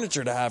cool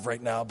furniture to have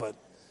right now, but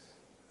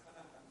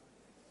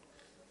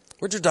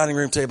where'd your dining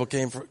room table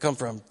come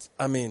from?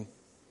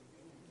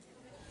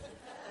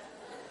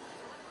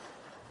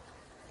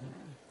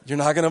 You're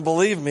not going to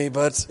believe me,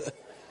 but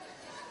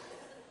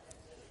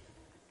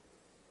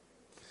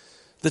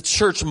the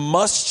church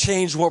must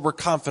change what we're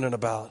confident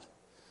about.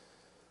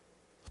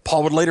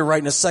 Paul would later write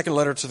in his second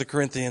letter to the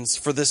Corinthians,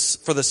 for the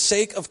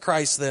sake of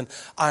Christ, then,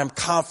 I am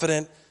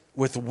confident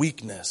with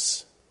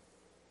weakness.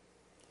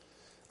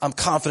 I'm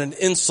confident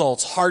in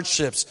insults,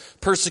 hardships,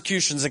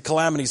 persecutions, and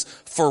calamities.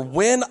 For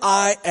when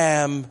I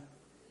am,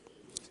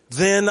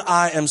 then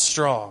I am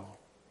strong.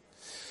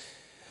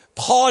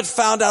 Paul had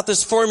found out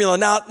this formula.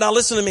 Now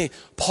listen to me.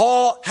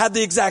 Paul had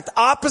the exact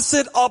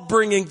opposite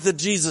upbringing that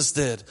Jesus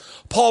did.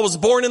 Paul was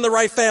born in the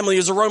right family. He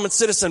was a Roman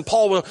citizen.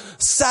 Paul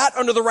sat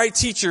under the right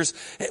teachers.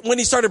 When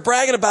he started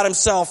bragging about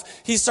himself,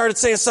 he started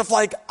saying stuff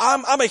like,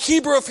 I'm a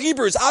Hebrew of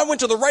Hebrews. I went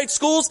to the right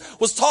schools,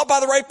 was taught by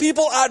the right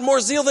people. I had more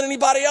zeal than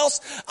anybody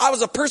else. I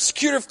was a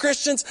persecutor of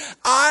Christians.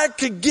 I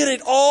could get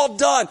it all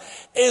done.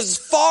 As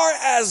far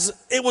as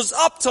it was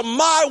up to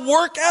my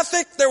work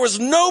ethic, there was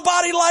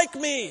nobody like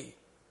me.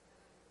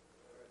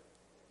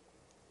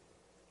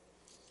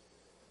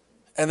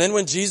 And then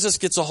when Jesus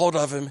gets a hold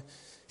of him,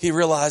 he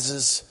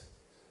realizes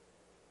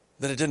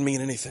that it didn't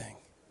mean anything.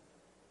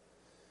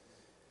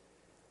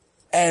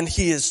 And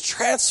he is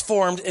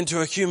transformed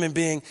into a human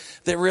being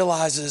that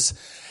realizes,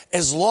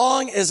 as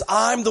long as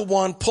I'm the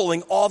one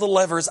pulling all the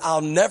levers, I'll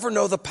never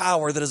know the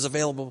power that is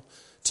available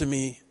to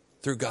me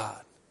through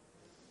God.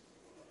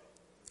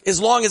 As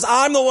long as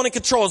I'm the one in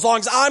control, as long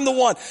as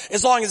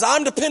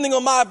I'm depending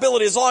on my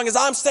ability, as long as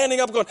I'm standing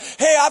up going,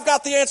 hey, I've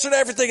got the answer to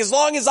everything, as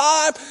long as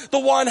I'm the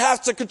one who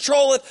has to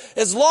control it,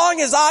 as long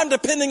as I'm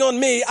depending on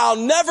me, I'll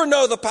never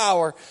know the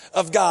power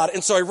of God.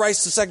 And so he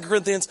writes to 2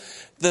 Corinthians,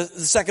 the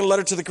second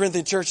letter to the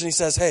Corinthian church, and he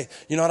says, hey,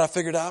 you know what I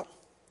figured out?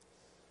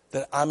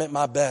 That I'm at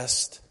my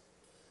best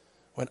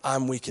when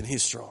I'm weak and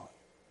he's strong.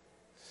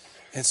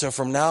 And so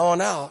from now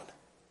on out,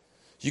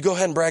 you go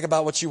ahead and brag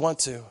about what you want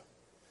to.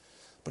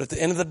 But at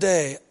the end of the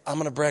day, I'm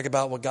going to brag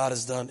about what God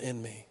has done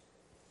in me.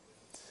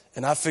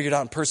 And I figured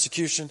out in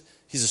persecution,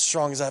 he's as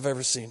strong as I've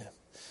ever seen him.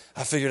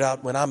 I figured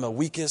out when I'm the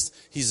weakest,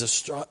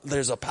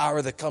 there's a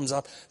power that comes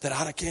up that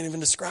I can't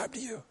even describe to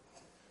you.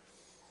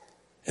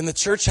 And the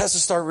church has to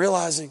start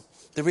realizing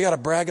that we got to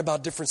brag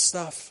about different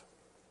stuff.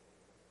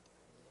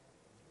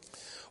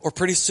 Or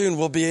pretty soon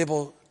we'll be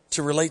able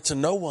to relate to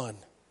no one.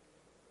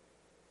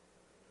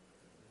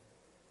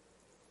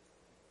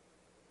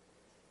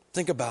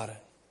 Think about it.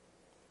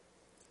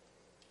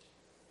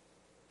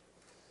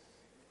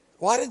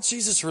 Why did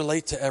Jesus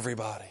relate to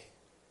everybody?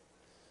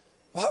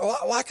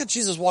 Why could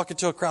Jesus walk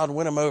into a crowd and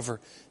win them over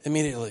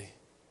immediately?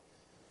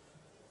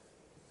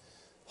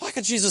 Why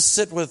could Jesus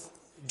sit with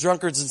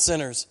drunkards and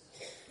sinners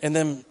and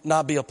then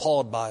not be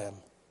appalled by him?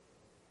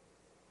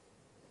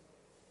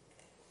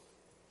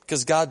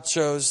 Because God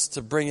chose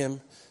to bring him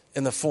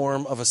in the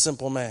form of a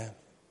simple man.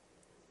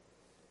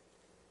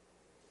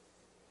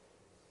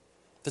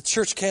 The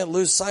church can't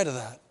lose sight of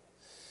that.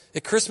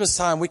 At Christmas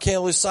time, we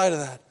can't lose sight of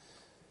that.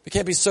 We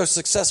can't be so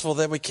successful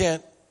that we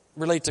can't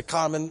relate to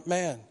common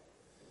man.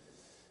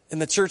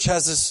 And the church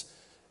has this,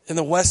 in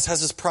the West,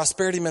 has this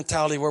prosperity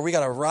mentality where we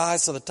got to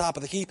rise to the top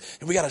of the heap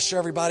and we got to show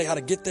everybody how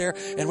to get there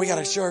and we got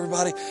to show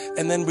everybody,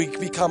 and then we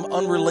become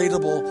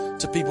unrelatable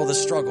to people that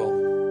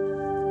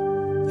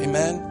struggle.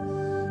 Amen?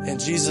 And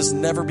Jesus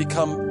never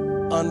became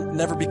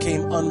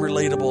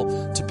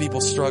unrelatable to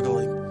people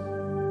struggling.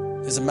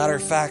 As a matter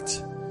of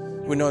fact,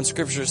 we know in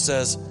Scripture it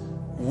says,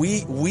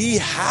 we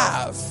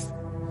have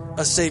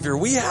a Savior.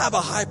 We have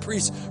a high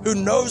priest who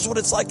knows what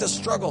it's like to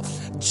struggle,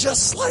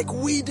 just like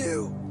we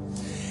do.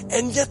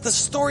 And yet the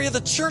story of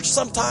the church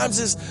sometimes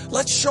is,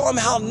 let's show them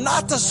how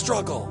not to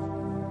struggle.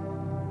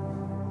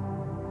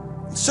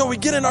 So we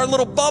get in our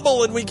little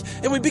bubble and we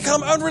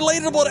become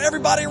unrelatable to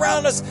everybody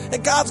around us.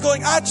 And God's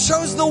going, I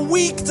chose the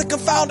weak to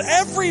confound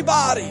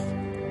everybody.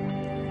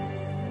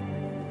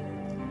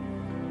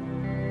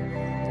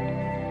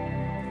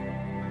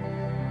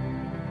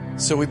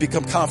 So we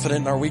become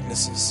confident in our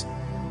weaknesses.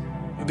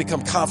 We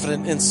become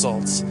confident in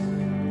insults.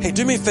 Hey,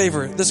 do me a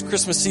favor this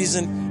Christmas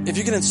season. If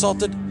you get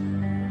insulted,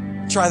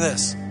 try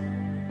this.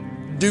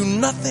 Do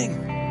nothing.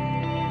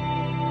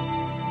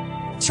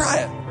 Try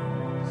it.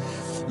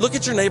 Look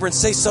at your neighbor and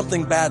say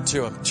something bad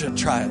to him.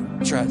 Try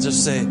it. Try it.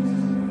 Just say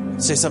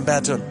something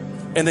bad to him.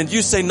 And then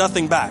you say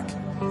nothing back.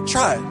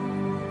 Try it.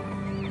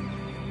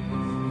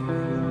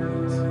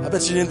 I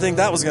bet you didn't think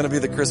that was going to be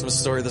the Christmas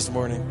story this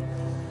morning.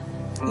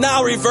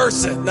 Now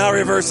reverse it. Now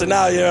we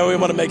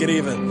want to make it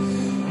even.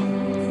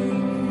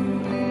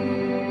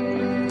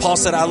 Paul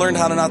said, I learned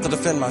how to not to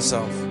defend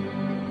myself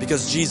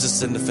because Jesus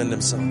didn't defend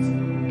himself.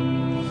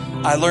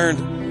 I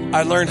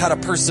learned how to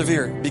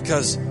persevere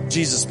because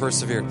Jesus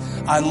persevered.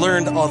 I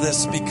learned all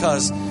this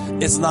because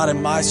it's not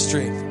in my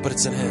strength, but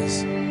it's in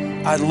his.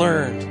 I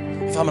learned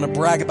if I'm going to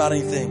brag about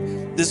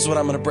anything, this is what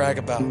I'm going to brag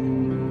about.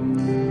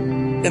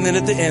 And then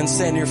at the end,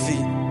 stand your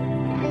feet.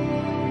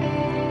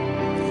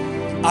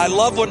 I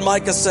love what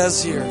Micah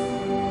says here.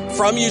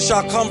 From you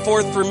shall come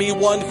forth for me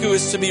one who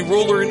is to be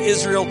ruler in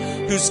Israel,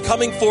 whose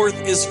coming forth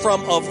is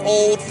from of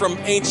old, from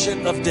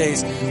ancient of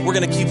days. We're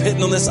going to keep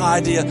hitting on this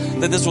idea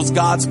that this was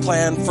God's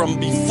plan from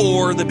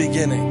before the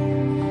beginning.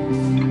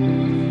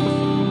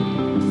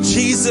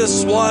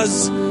 Jesus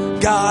was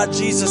God.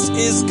 Jesus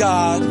is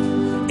God.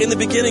 In the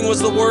beginning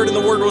was the Word, and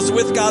the Word was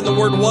with God, and the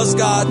Word was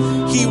God.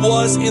 He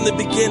was in the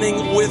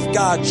beginning with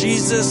God.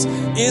 Jesus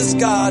is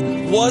God,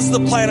 was the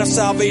plan of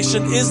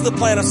salvation, is the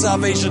plan of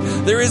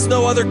salvation. There is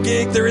no other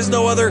gig, there is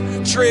no other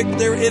trick,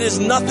 it is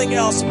nothing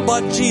else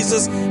but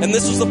Jesus, and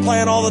this was the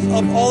plan all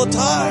the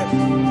time.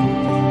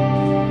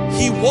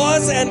 He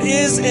was and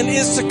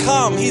is to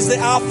come. He's the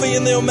Alpha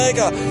and the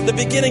Omega, the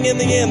beginning and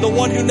the end, the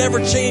one who never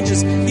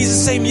changes. He's the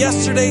same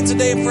yesterday,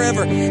 today, and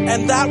forever,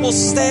 and that will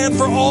stand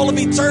for all of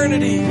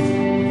eternity.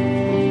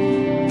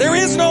 There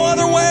is no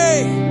other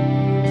way.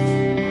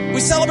 We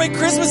celebrate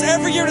Christmas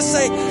every year to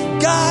say,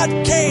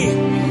 God came.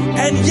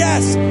 And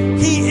yes,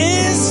 he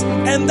is,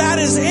 and that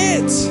is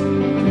it.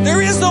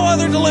 There is no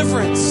other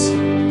deliverance.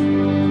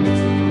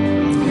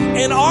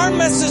 And our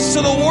message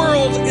to the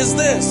world is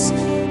this.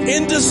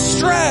 In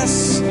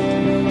distress,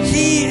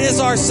 he is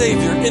our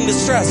Savior. In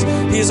distress,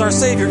 he is our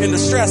Savior. In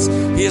distress,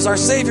 he is our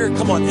Savior.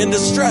 Come on, in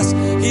distress,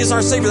 he is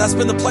our Savior. That's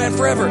been the plan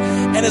forever.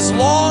 And as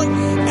long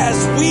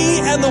as we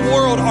and the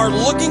world are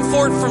looking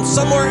for it from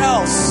somewhere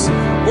else,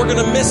 we're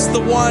going to miss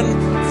the one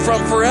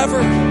from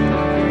forever.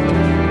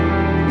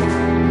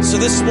 So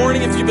this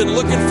morning, if you've been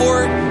looking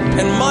for it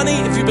in money,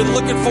 if you've been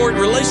looking for it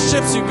in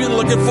relationships, you've been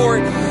looking for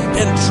it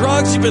in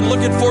drugs, you've been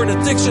looking for it in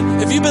addiction,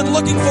 if you've been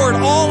looking for it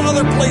in all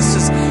other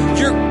places,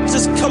 you're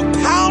just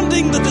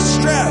compounding the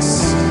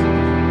distress.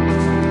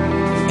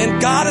 And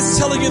God is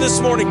telling you this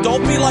morning,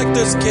 don't be like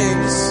those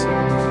kings.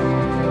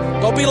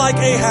 Don't be like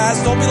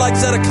Ahaz. Don't be like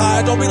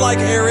Zedekiah. Don't be like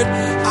Herod.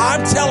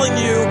 I'm telling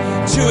you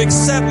to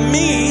accept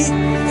me,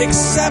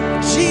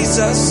 accept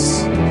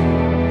Jesus,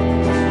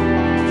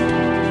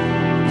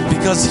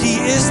 because he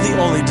is the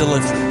only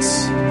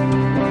deliverance.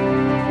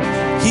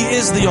 He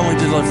is the only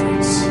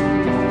deliverance.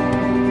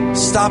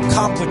 Stop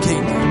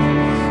complicating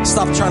it.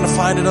 Stop trying to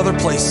find it other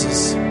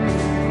places.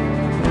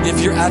 If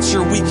you're at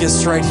your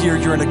weakest right here,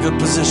 you're in a good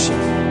position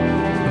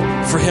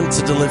for him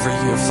to deliver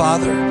you.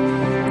 Father,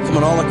 come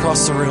on, all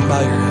across the room,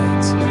 bow your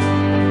heads.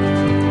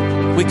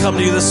 We come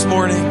to you this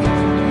morning,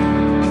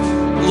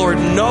 Lord,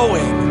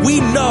 we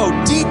know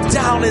deep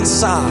down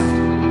inside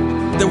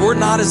that we're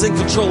not as in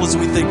control as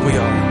we think we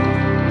are.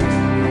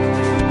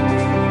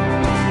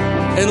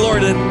 And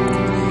Lord,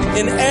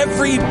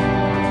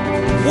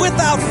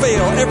 without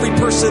fail, every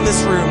person in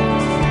this room,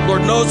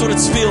 Lord, knows what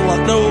it's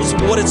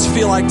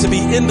feel like to be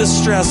in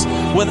distress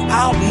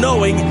without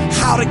knowing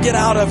how to get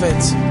out of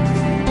it.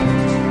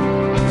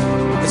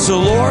 And so,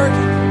 Lord,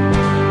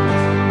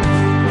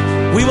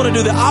 we want to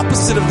do the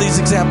opposite of these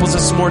examples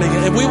this morning,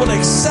 and we want to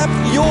accept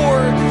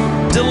your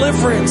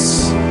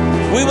deliverance.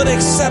 We want to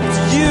accept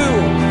you,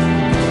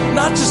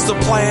 not just the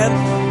plan,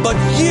 but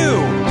you.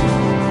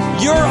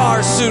 You're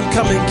our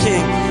soon-coming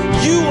King.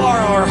 You are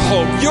our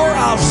hope. You're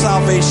our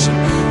salvation.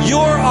 You're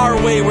our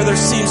way where there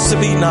seems to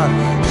be none.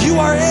 You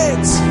are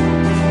it.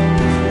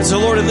 And so,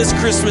 Lord, in this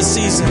Christmas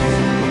season,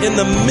 in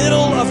the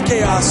middle of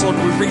chaos, Lord,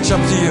 we reach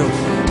up to you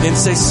and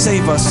say,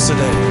 save us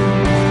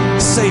today.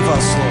 Save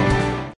us, Lord.